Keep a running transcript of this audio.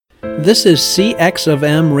This is CX of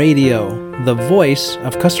M Radio, the voice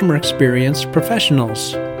of customer experience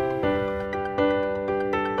professionals.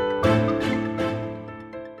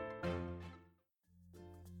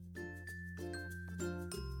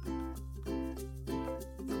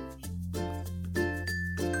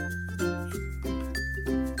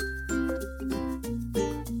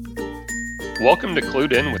 Welcome to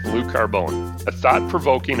Clued In with Lou Carbone, a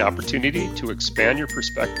thought-provoking opportunity to expand your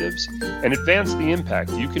perspectives and advance the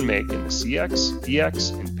impact you can make in the CX,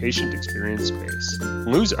 EX, and patient experience space.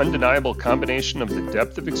 Lou's undeniable combination of the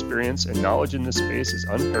depth of experience and knowledge in this space is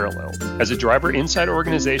unparalleled. As a driver inside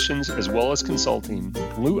organizations as well as consulting,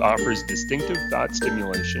 Lou offers distinctive thought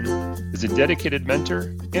stimulation, is a dedicated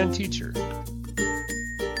mentor and teacher.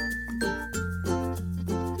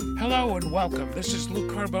 Hello and welcome. This is Lou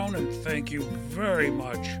Carbone, and thank you very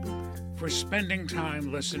much for spending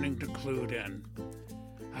time listening to Clued In.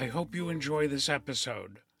 I hope you enjoy this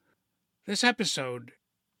episode. This episode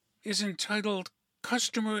is entitled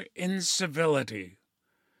Customer Incivility,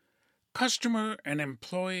 Customer and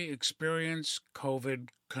Employee Experience COVID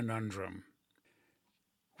Conundrum.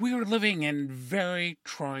 We are living in very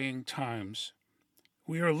trying times.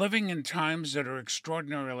 We are living in times that are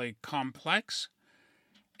extraordinarily complex,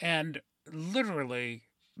 and literally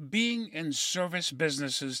being in service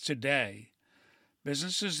businesses today,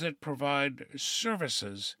 businesses that provide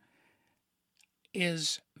services,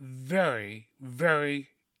 is very, very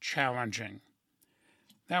challenging.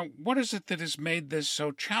 Now, what is it that has made this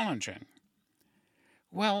so challenging?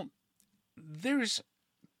 Well, there's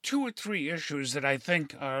two or three issues that I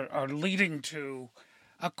think are leading to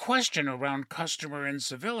a question around customer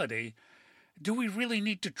incivility. Do we really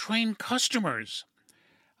need to train customers?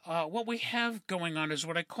 What we have going on is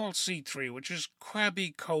what I call C3, which is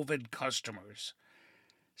crabby COVID customers.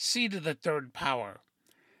 C to the third power.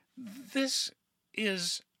 This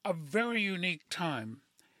is a very unique time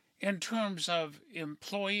in terms of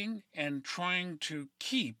employing and trying to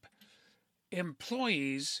keep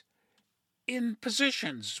employees in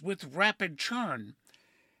positions with rapid churn.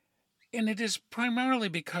 And it is primarily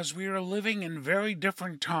because we are living in very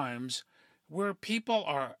different times where people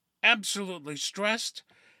are absolutely stressed.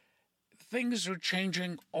 Things are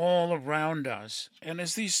changing all around us. And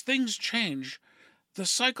as these things change, the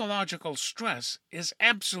psychological stress is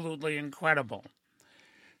absolutely incredible.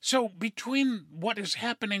 So between what is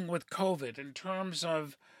happening with COVID in terms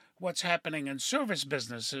of what's happening in service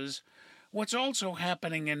businesses, what's also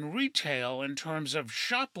happening in retail in terms of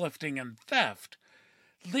shoplifting and theft,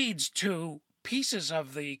 leads to pieces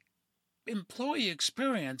of the employee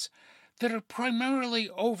experience that are primarily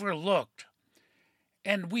overlooked.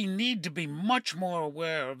 And we need to be much more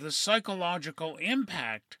aware of the psychological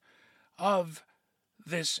impact of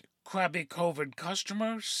this crabby COVID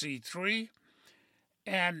customer, C3,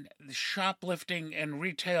 and the shoplifting and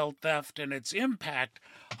retail theft and its impact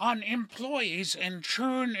on employees and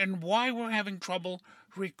churn and why we're having trouble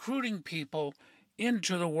recruiting people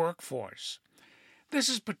into the workforce. This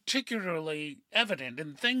is particularly evident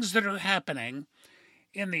in things that are happening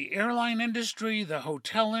in the airline industry, the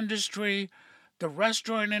hotel industry, the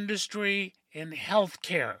restaurant industry, and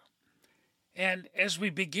healthcare. And as we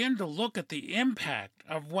begin to look at the impact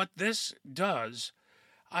of what this does,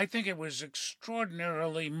 I think it was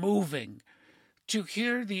extraordinarily moving to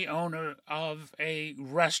hear the owner of a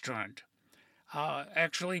restaurant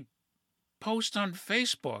actually post on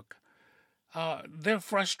Facebook their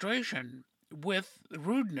frustration with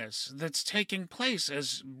rudeness that's taking place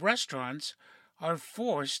as restaurants are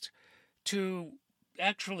forced to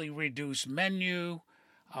actually reduce menu,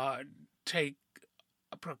 take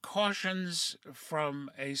precautions from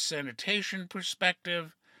a sanitation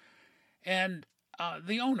perspective. And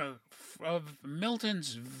the owner of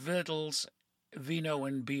Milton's Vittles Vino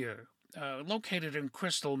and Beer, located in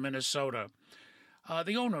Crystal, Minnesota,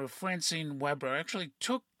 the owner, Francine Weber, actually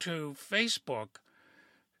took to Facebook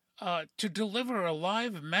to deliver a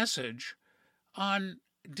live message on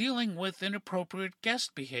dealing with inappropriate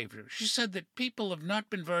guest behavior. She said that people have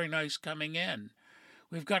not been very nice coming in.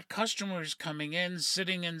 We've got customers coming in,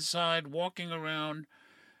 sitting inside, walking around,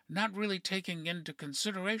 not really taking into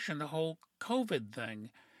consideration the whole COVID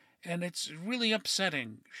thing. And it's really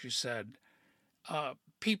upsetting, she said.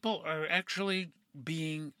 People are actually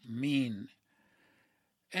being mean.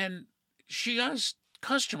 And she asked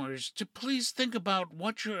customers to please think about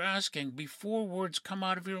what you're asking before words come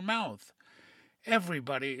out of your mouth.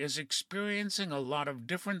 Everybody is experiencing a lot of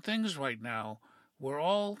different things right now. We're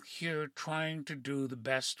all here trying to do the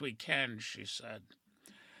best we can, she said.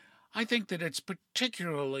 I think that it's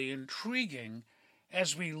particularly intriguing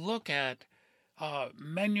as we look at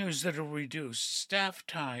menus that are reduced, staff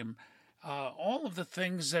time, all of the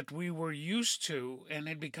things that we were used to and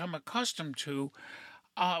had become accustomed to.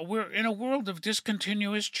 We're in a world of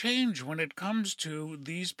discontinuous change when it comes to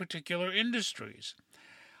these particular industries.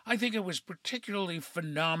 I think it was particularly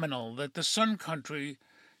phenomenal that the Sun Country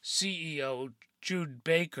CEO, Jude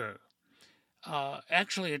Baker,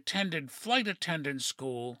 actually attended flight attendant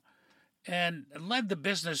school and led the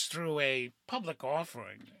business through a public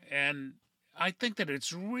offering. And I think that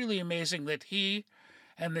it's really amazing that he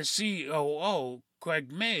and the COO,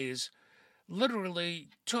 Greg Mays, literally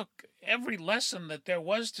took every lesson that there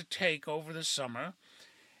was to take over the summer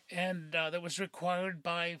and that was required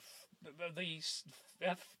by the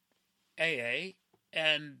FAA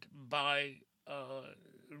and by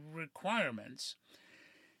requirements.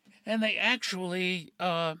 And they actually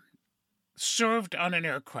served on an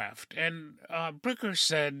aircraft. And Bricker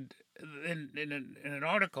said in an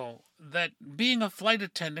article that being a flight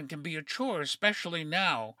attendant can be a chore, especially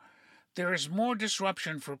now. There is more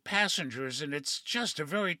disruption for passengers, and it's just a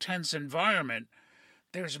very tense environment.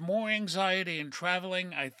 There's more anxiety in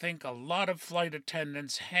traveling. I think a lot of flight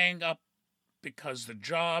attendants hang up because the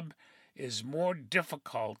job is more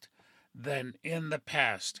difficult than in the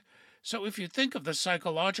past. So if you think of the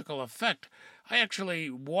psychological effect, I actually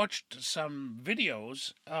watched some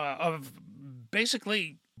videos of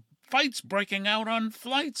basically fights breaking out on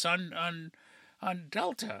flights on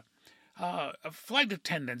Delta. Flight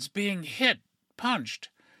attendants being hit, punched.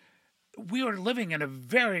 We are living in a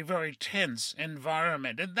very, very tense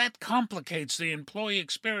environment, and that complicates the employee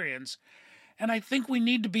experience. And I think we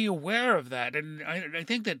need to be aware of that. And I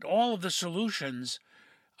think that all of the solutions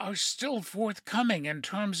are still forthcoming in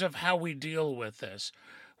terms of how we deal with this.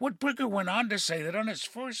 What Bricker went on to say that on his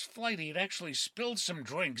first flight he had actually spilled some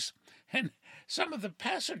drinks, and some of the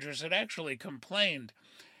passengers had actually complained.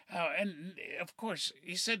 And of course,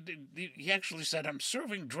 he actually said, I'm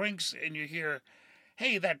serving drinks, and you hear,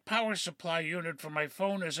 hey, that power supply unit for my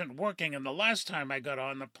phone isn't working, and the last time I got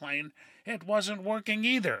on the plane, it wasn't working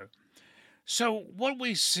either. So what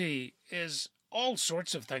we see is all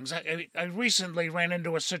sorts of things. I recently ran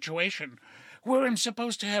into a situation where I'm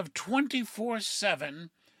supposed to have 24/7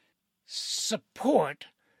 support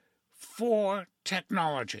for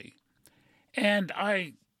technology. And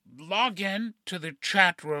I log in to the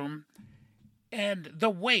chat room, and the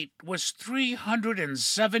wait was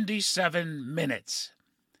 377 minutes.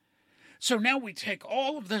 So now we take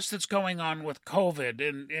all of this that's going on with COVID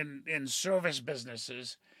in service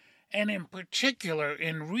businesses, and in particular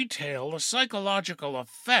in retail, the psychological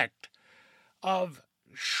effect of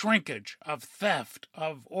shrinkage, of theft,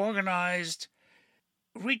 of organized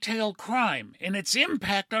retail crime, and its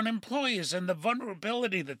impact on employees and the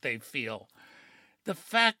vulnerability that they feel. The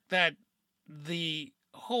fact that the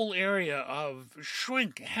whole area of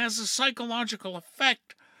shrink has a psychological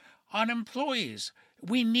effect on employees.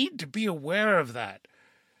 We need to be aware of that.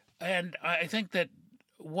 And I think that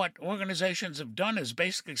what organizations have done is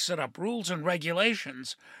basically set up rules and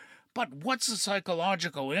regulations. But what's the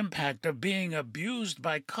psychological impact of being abused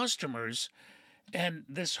by customers? And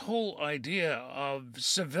this whole idea of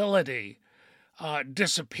civility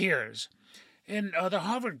disappears. In the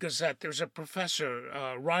Harvard Gazette, there's a professor,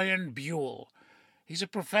 Ryan Buell. He's a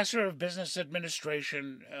professor of business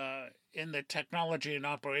administration in the Technology and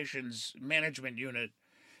Operations Management Unit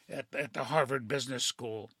at the Harvard Business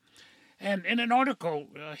School. And in an article,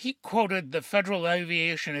 he quoted the Federal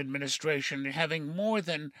Aviation Administration having more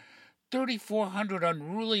than 3,400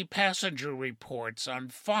 unruly passenger reports on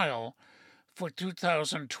file for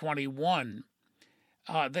 2021.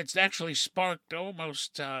 That's actually sparked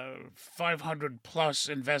almost 500 plus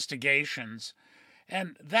investigations.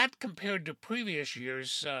 And that compared to previous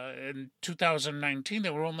years, in 2019,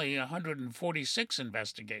 there were only 146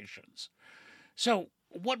 investigations. So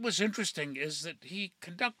what was interesting is that he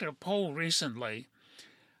conducted a poll recently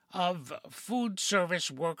of food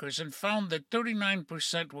service workers and found that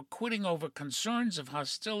 39% were quitting over concerns of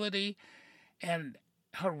hostility and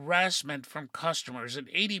harassment from customers, and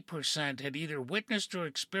 80% had either witnessed or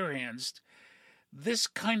experienced this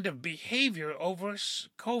kind of behavior over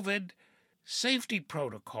COVID safety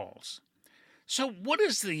protocols. So what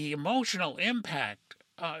is the emotional impact?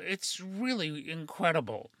 It's really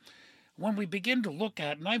incredible. When we begin to look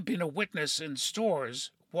at, and I've been a witness in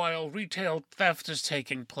stores while retail theft is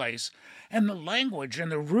taking place, and the language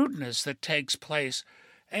and the rudeness that takes place,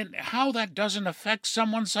 and how that doesn't affect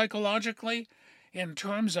someone psychologically in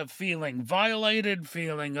terms of feeling violated,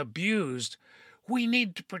 feeling abused. We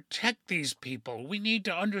need to protect these people. We need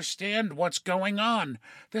to understand what's going on.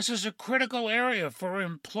 This is a critical area for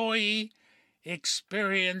employee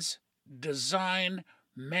experience design,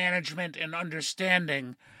 management, and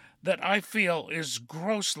understanding that I feel is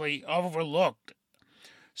grossly overlooked.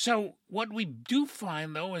 So what we do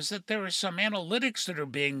find, though, is that there are some analytics that are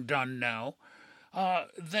being done now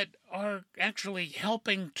that are actually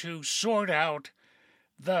helping to sort out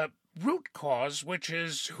the root cause, which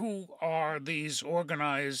is who are these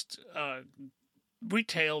organized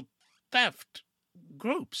retail theft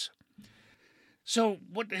groups. So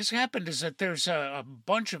what has happened is that there's a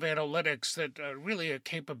bunch of analytics that are really a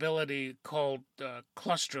capability called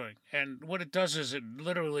clustering. And what it does is it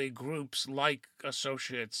literally groups like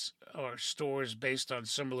associates or stores based on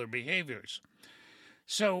similar behaviors.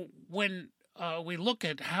 So when we look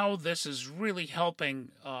at how this is really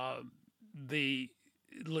helping the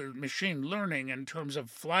machine learning in terms of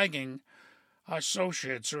flagging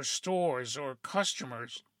associates or stores or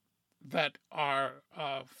customers that are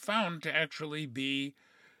found to actually be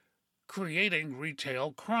creating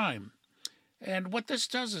retail crime. And what this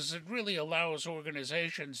does is it really allows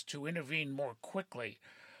organizations to intervene more quickly.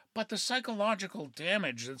 But the psychological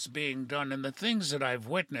damage that's being done and the things that I've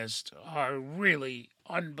witnessed are really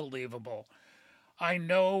unbelievable. I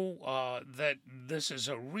know that this is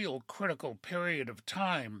a real critical period of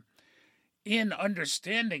time in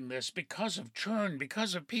understanding this because of churn,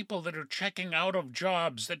 because of people that are checking out of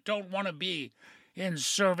jobs that don't want to be in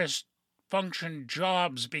service function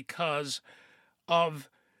jobs because of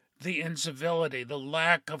the incivility, the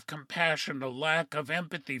lack of compassion, the lack of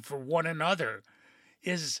empathy for one another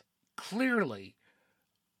is clearly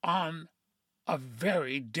on a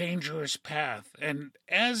very dangerous path. And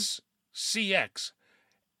as CX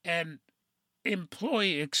and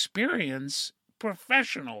employee experience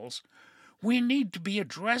professionals, we need to be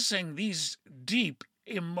addressing these deep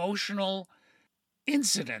emotional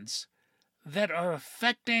incidents that are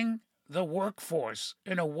affecting the workforce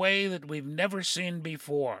in a way that we've never seen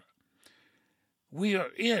before. We are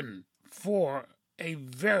in for a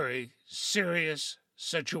very serious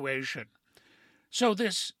situation. So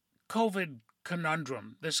this COVID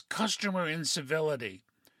conundrum, this customer incivility.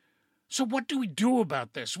 So what do we do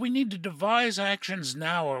about this? We need to devise actions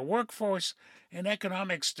now. Our workforce and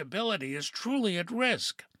economic stability is truly at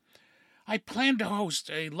risk. I plan to host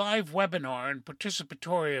a live webinar and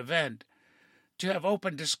participatory event to have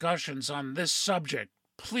open discussions on this subject.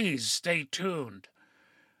 Please stay tuned.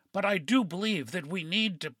 But I do believe that we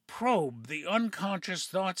need to probe the unconscious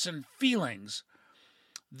thoughts and feelings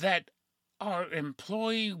that our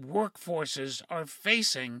employee workforces are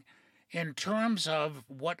facing in terms of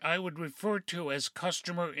what I would refer to as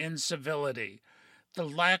customer incivility, the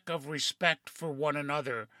lack of respect for one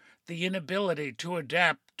another, the inability to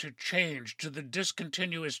adapt to change, to the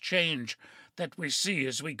discontinuous change that we see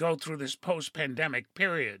as we go through this post-pandemic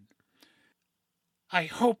period. I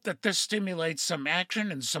hope that this stimulates some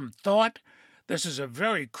action and some thought. This is a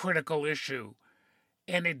very critical issue,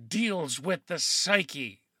 and it deals with the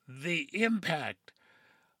psyche, the impact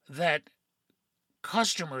that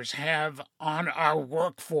customers have on our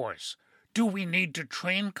workforce. Do we need to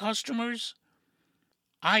train customers?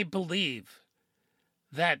 I believe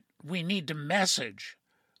that we need to message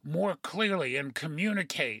more clearly and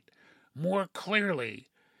communicate more clearly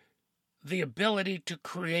the ability to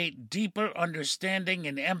create deeper understanding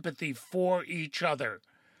and empathy for each other.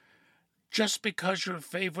 Just because your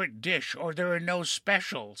favorite dish or there are no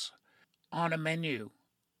specials on a menu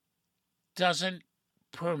doesn't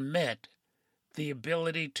permit the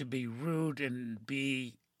ability to be rude and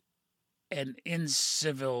be an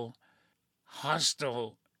incivil,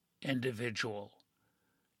 hostile individual.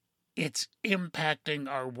 It's impacting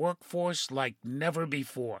our workforce like never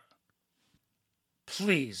before.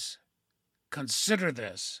 Please consider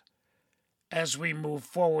this as we move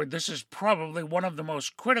forward. This is probably one of the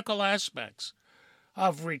most critical aspects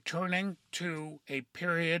of returning to a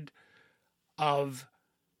period of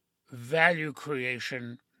value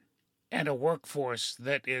creation and a workforce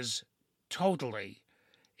that is totally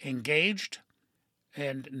engaged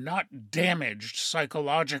and not damaged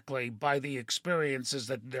psychologically by the experiences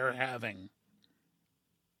that they're having.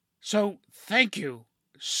 So thank you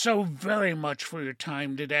so very much for your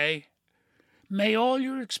time today. May all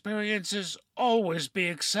your experiences always be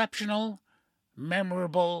exceptional,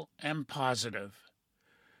 memorable, and positive.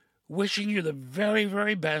 Wishing you the very,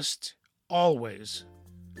 very best, always.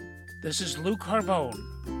 This is Lou Carbone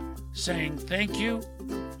saying thank you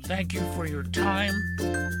for your time,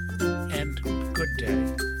 and good day.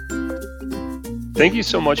 Thank you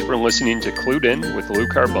so much for listening to Clued In with Lou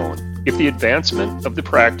Carbone. If the advancement of the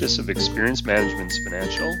practice of experience management's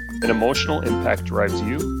financial and emotional impact drives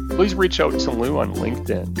you, please reach out to Lou on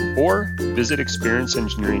LinkedIn or visit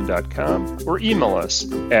experienceengineering.com or email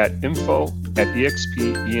us at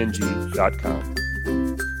info@expeng.com.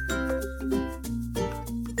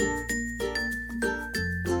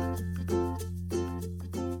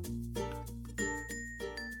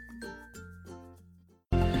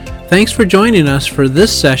 Thanks for joining us for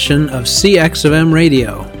this session of CX of M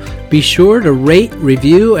Radio. Be sure to rate,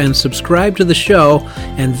 review, and subscribe to the show,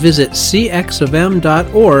 and visit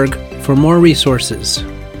cxofm.org for more resources.